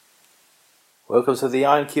Welcome to the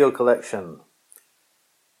Iron Keel collection.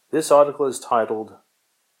 This article is titled,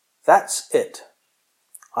 That's It.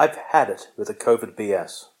 I've Had It with the COVID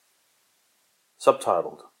BS.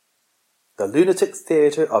 Subtitled, The lunatic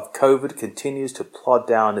theatre of COVID continues to plod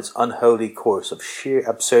down its unholy course of sheer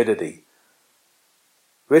absurdity.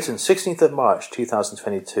 Written 16th of March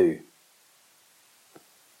 2022.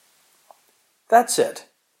 That's it.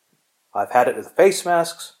 I've had it with face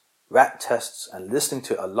masks, rat tests, and listening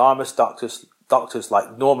to alarmist doctors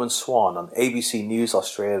like Norman Swan on ABC News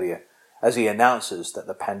Australia as he announces that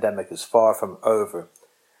the pandemic is far from over,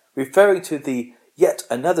 referring to the yet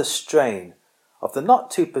another strain of the not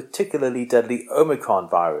too particularly deadly Omicron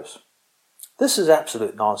virus. This is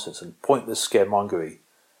absolute nonsense and pointless scaremongery,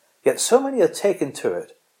 yet so many are taken to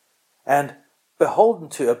it and beholden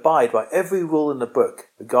to abide by every rule in the book,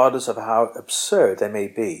 regardless of how absurd they may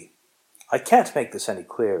be. I can't make this any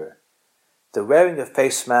clearer. The wearing of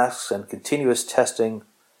face masks and continuous testing,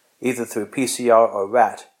 either through PCR or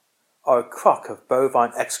rat, are a crock of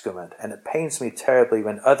bovine excrement, and it pains me terribly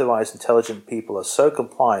when otherwise intelligent people are so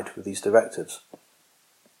compliant with these directives.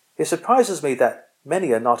 It surprises me that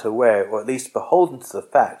many are not aware, or at least beholden to the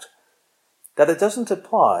fact, that it doesn't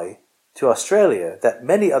apply to Australia, that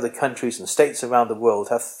many other countries and states around the world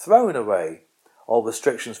have thrown away all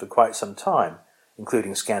restrictions for quite some time,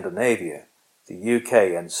 including Scandinavia, the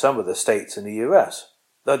UK, and some of the states in the US,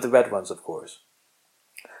 though the red ones, of course.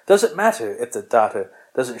 Does it matter if the data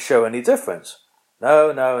doesn't show any difference?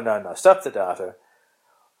 No, stuff the data.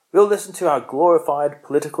 We'll listen to our glorified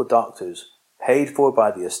political doctors, paid for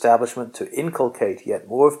by the establishment to inculcate yet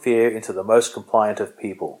more fear into the most compliant of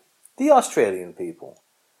people, the Australian people.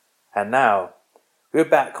 And now, we're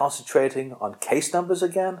back concentrating on case numbers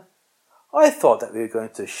again? I thought that we were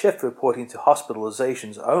going to shift reporting to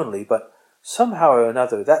hospitalizations only, but somehow or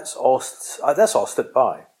another that's all slipped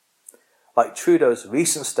by. Like Trudeau's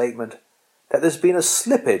recent statement that there's been a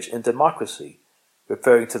slippage in democracy,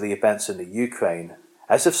 referring to the events in the Ukraine,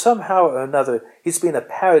 as if somehow or another he's been a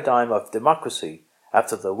paradigm of democracy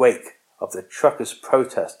after the wake of the truckers'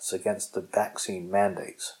 protests against the vaccine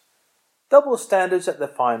mandates. Double standards at the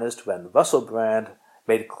finest when Russell Brand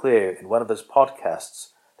made clear in one of his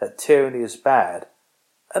podcasts that tyranny is bad,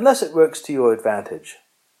 unless it works to your advantage.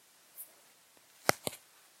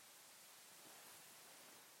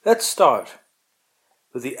 Let's start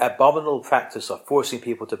with the abominable practice of forcing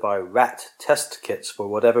people to buy rat test kits for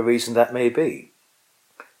whatever reason that may be.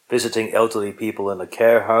 Visiting elderly people in a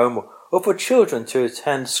care home or for children to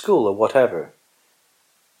attend school or whatever.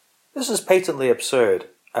 This is patently absurd,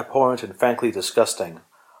 abhorrent and frankly disgusting.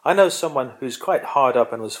 I know someone who's quite hard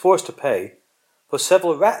up and was forced to pay for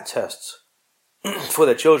several rat tests for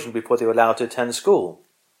their children before they were allowed to attend school.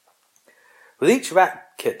 With each rat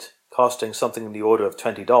kit costing something in the order of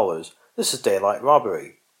 $20, this is daylight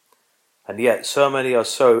robbery. And yet so many are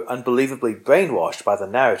so unbelievably brainwashed by the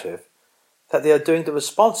narrative that they are doing the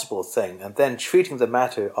responsible thing and then treating the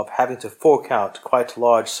matter of having to fork out quite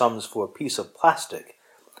large sums for a piece of plastic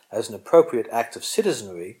as an appropriate act of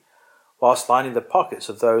citizenry, whilst lining the pockets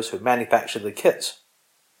of those who manufacture the kits.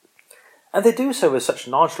 And they do so with such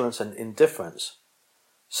nonchalance and indifference.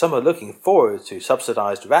 Some are looking forward to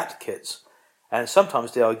subsidized rat kits, and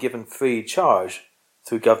sometimes they are given free charge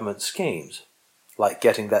through government schemes, like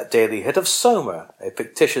getting that daily hit of Soma, a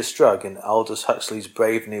fictitious drug in Aldous Huxley's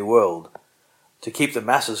Brave New World, to keep the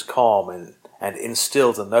masses calm and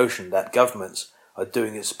instill the notion that governments are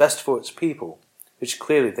doing its best for its people, which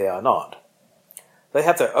clearly they are not. They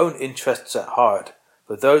have their own interests at heart,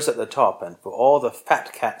 for those at the top and for all the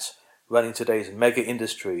fat cats running today's mega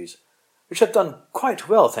industries, which have done quite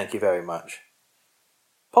well, thank you very much.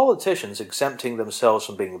 Politicians exempting themselves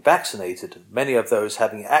from being vaccinated, many of those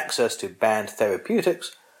having access to banned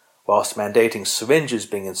therapeutics, whilst mandating syringes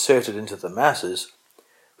being inserted into the masses,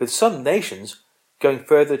 with some nations going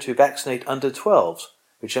further to vaccinate under 12s,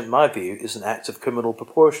 which in my view is an act of criminal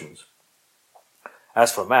proportions.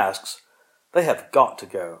 As for masks, they have got to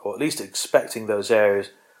go, or at least expecting those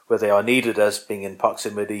areas where they are needed as being in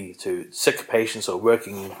proximity to sick patients or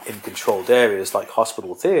working in controlled areas like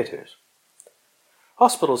hospital theatres.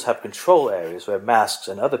 Hospitals have control areas where masks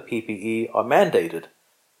and other PPE are mandated,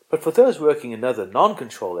 but for those working in other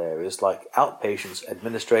non-control areas like outpatients,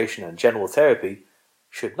 administration and general therapy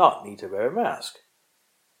should not need to wear a mask.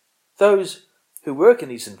 Those who work in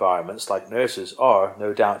these environments, like nurses, are,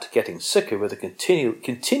 no doubt, getting sicker with the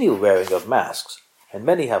continual wearing of masks, and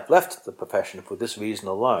many have left the profession for this reason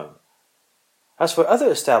alone. As for other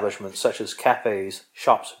establishments such as cafes,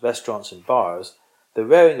 shops, restaurants and bars, the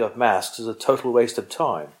wearing of masks is a total waste of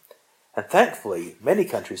time, and thankfully many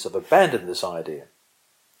countries have abandoned this idea.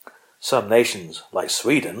 Some nations, like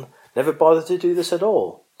Sweden, never bother to do this at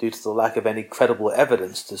all, due to the lack of any credible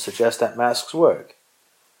evidence to suggest that masks work.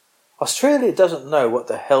 Australia doesn't know what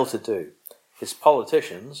the hell to do. Its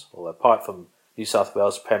politicians, well, apart from New South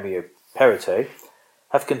Wales Premier Perrottet,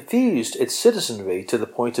 have confused its citizenry to the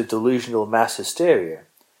point of delusional mass hysteria,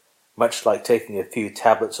 much like taking a few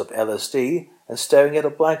tablets of LSD and staring at a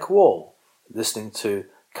blank wall, listening to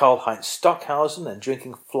Karl-Heinz Stockhausen and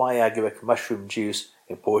drinking fly agaric mushroom juice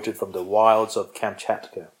imported from the wilds of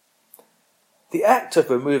Kamchatka. The act of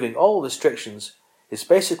removing all restrictions is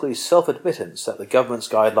basically self-admittance that the government's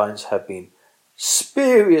guidelines have been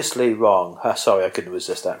spuriously wrong. Sorry, I couldn't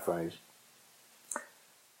resist that phrase.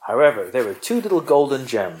 However, there were two little golden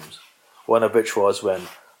gems, one of which was when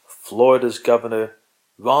Florida's Governor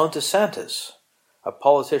Ron DeSantis, a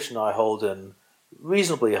politician I hold in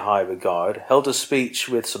reasonably high regard, held a speech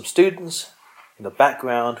with some students in the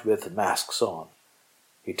background with masks on.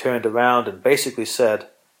 He turned around and basically said,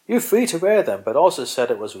 "You're free to wear them," but also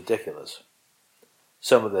said it was ridiculous.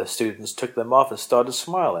 Some of the students took them off and started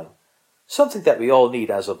smiling, something that we all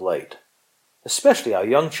need as of late, especially our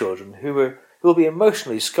young children who will be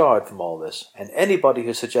emotionally scarred from all this, and anybody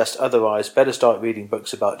who suggests otherwise better start reading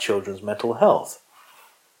books about children's mental health.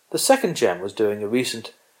 The second gem was during a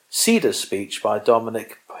recent CEDA speech by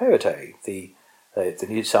Dominic Perrottet, the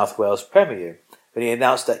New South Wales Premier, when he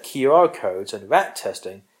announced that QR codes and rat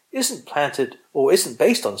testing isn't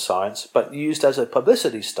based on science, but used as a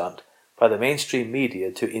publicity stunt by the mainstream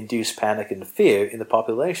media to induce panic and fear in the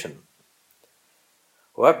population.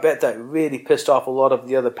 Well, I bet that really pissed off a lot of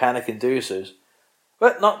the other panic inducers,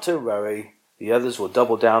 but not to worry, the others will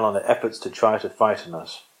double down on their efforts to try to frighten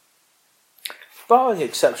us. Barring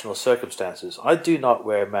exceptional circumstances, I do not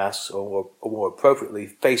wear masks or more appropriately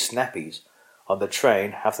face nappies. On the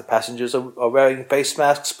train, half the passengers are wearing face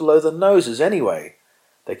masks below their noses anyway.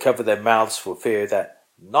 They cover their mouths for fear that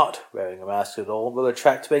not wearing a mask at all will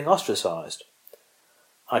attract being ostracized.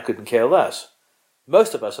 I couldn't care less.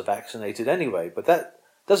 Most of us are vaccinated anyway, but that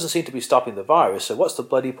doesn't seem to be stopping the virus, so what's the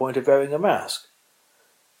bloody point of wearing a mask?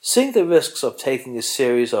 Seeing the risks of taking a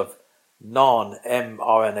series of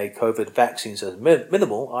non-mRNA COVID vaccines as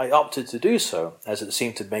minimal, I opted to do so, as it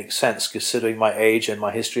seemed to make sense considering my age and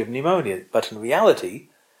my history of pneumonia, but in reality,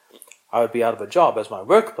 I would be out of a job as my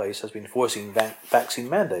workplace has been forcing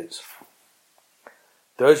vaccine mandates.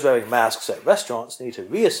 Those wearing masks at restaurants need to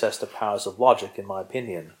reassess the powers of logic, in my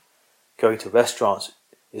opinion. Going to restaurants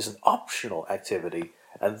is an optional activity,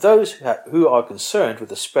 and those who are concerned with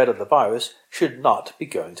the spread of the virus should not be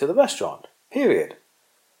going to the restaurant. Period.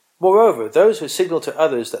 Moreover, those who signal to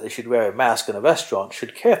others that they should wear a mask in a restaurant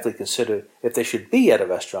should carefully consider if they should be at a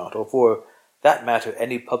restaurant, or for that matter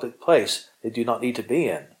any public place they do not need to be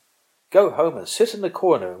in. Go home and sit in the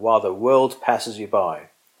corner while the world passes you by.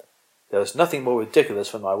 There was nothing more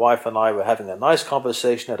ridiculous when my wife and I were having a nice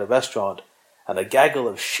conversation at a restaurant, and a gaggle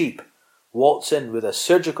of sheep waltzed in with their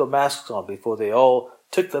surgical masks on before they all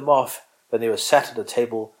took them off when they were sat at a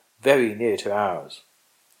table very near to ours.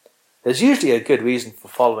 There's usually a good reason for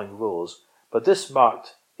following rules, but this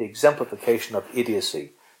marked the exemplification of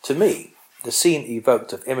idiocy. To me, the scene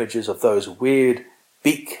evoked of images of those weird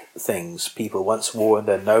beak things people once wore in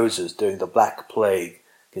their noses during the Black Plague,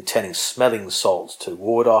 containing smelling salts to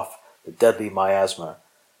ward off the deadly miasma.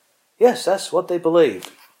 Yes, that's what they believed.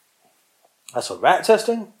 As for rat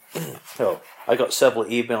testing, I got several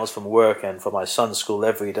emails from work and from my son's school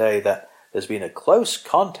every day that there's been a close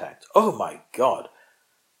contact. Oh my God!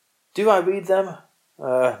 Do I read them?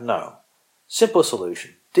 No. Simple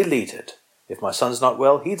solution. Delete it. If my son's not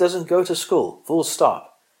well, he doesn't go to school. Full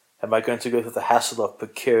stop. Am I going to go through the hassle of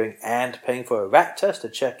procuring and paying for a rat test to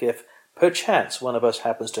check if, perchance, one of us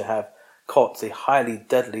happens to have caught the highly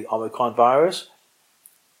deadly Omicron virus?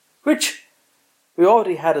 Which we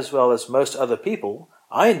already had, as well as most other people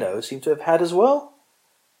I know seem to have had as well?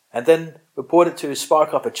 And then report it to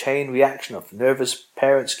spark up a chain reaction of nervous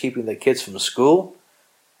parents keeping their kids from school?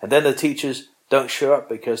 And then the teachers don't show up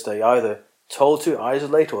because they either told to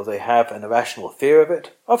isolate or they have an irrational fear of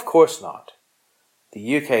it? Of course not.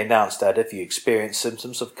 The UK announced that if you experience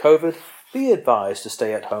symptoms of COVID, be advised to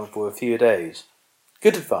stay at home for a few days.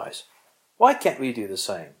 Good advice. Why can't we do the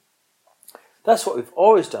same? That's what we've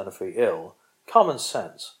always done if we're ill. Common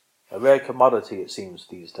sense. A rare commodity, it seems,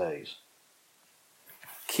 these days.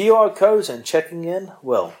 QR codes and checking in?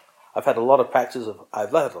 Well, I've had a lot of practice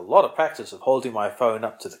of holding my phone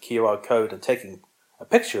up to the QR code and taking a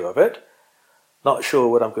picture of it. Not sure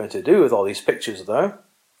what I'm going to do with all these pictures, though.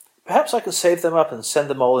 Perhaps I can save them up and send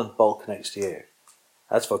them all in bulk next year.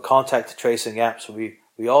 As for contact tracing apps,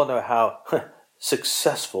 we all know how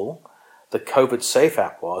successful the COVID Safe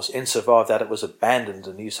app was, insofar that it was abandoned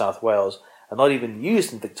in New South Wales and not even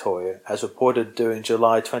used in Victoria, as reported during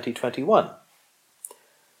July 2021.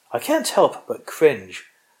 I can't help but cringe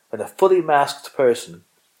when a fully masked person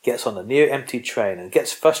gets on a near-empty train and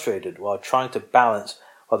gets frustrated while trying to balance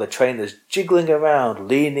while the train is jiggling around,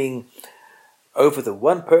 leaning over the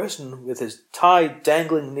one person with his tie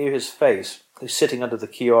dangling near his face who's sitting under the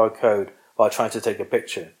QR code while trying to take a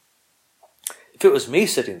picture. If it was me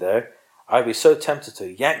sitting there, I'd be so tempted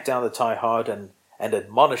to yank down the tie hard and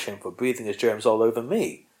admonish him for breathing his germs all over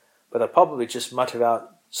me, but I'd probably just mutter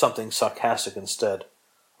out something sarcastic instead.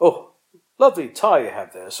 "Oh, lovely tie you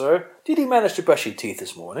have there, sir. Did you manage to brush your teeth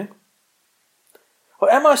this morning?" Or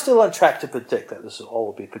am I still on track to predict that this will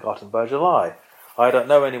all be forgotten by July? I don't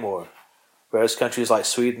know anymore. Whereas countries like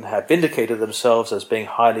Sweden have vindicated themselves as being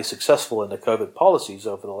highly successful in their COVID policies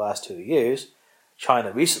over the last 2 years,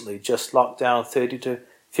 China recently just locked down 30 to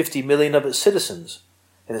 50 million of its citizens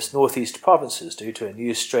in its northeast provinces due to a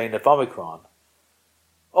new strain of Omicron.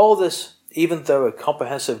 All this, even though a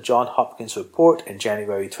comprehensive Johns Hopkins report in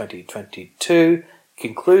January 2022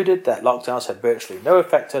 concluded that lockdowns had virtually no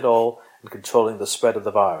effect at all in controlling the spread of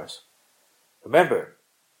the virus. Remember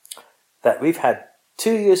that we've had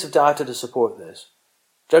 2 years of data to support this.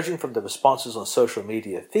 Judging from the responses on social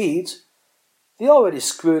media feeds, the already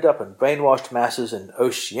screwed up and brainwashed masses in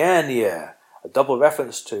Oceania, a double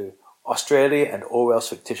reference to Australia and Orwell's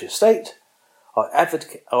fictitious state, are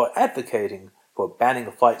advocating for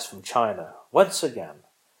banning flights from China once again.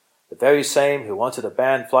 The very same who wanted to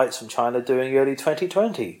ban flights from China during early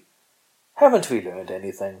 2020. Haven't we learned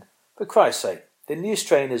anything? For Christ's sake, the new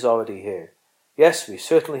strain is already here. Yes, we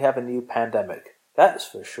certainly have a new pandemic, that's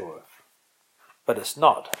for sure. But it's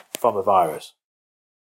not from a virus.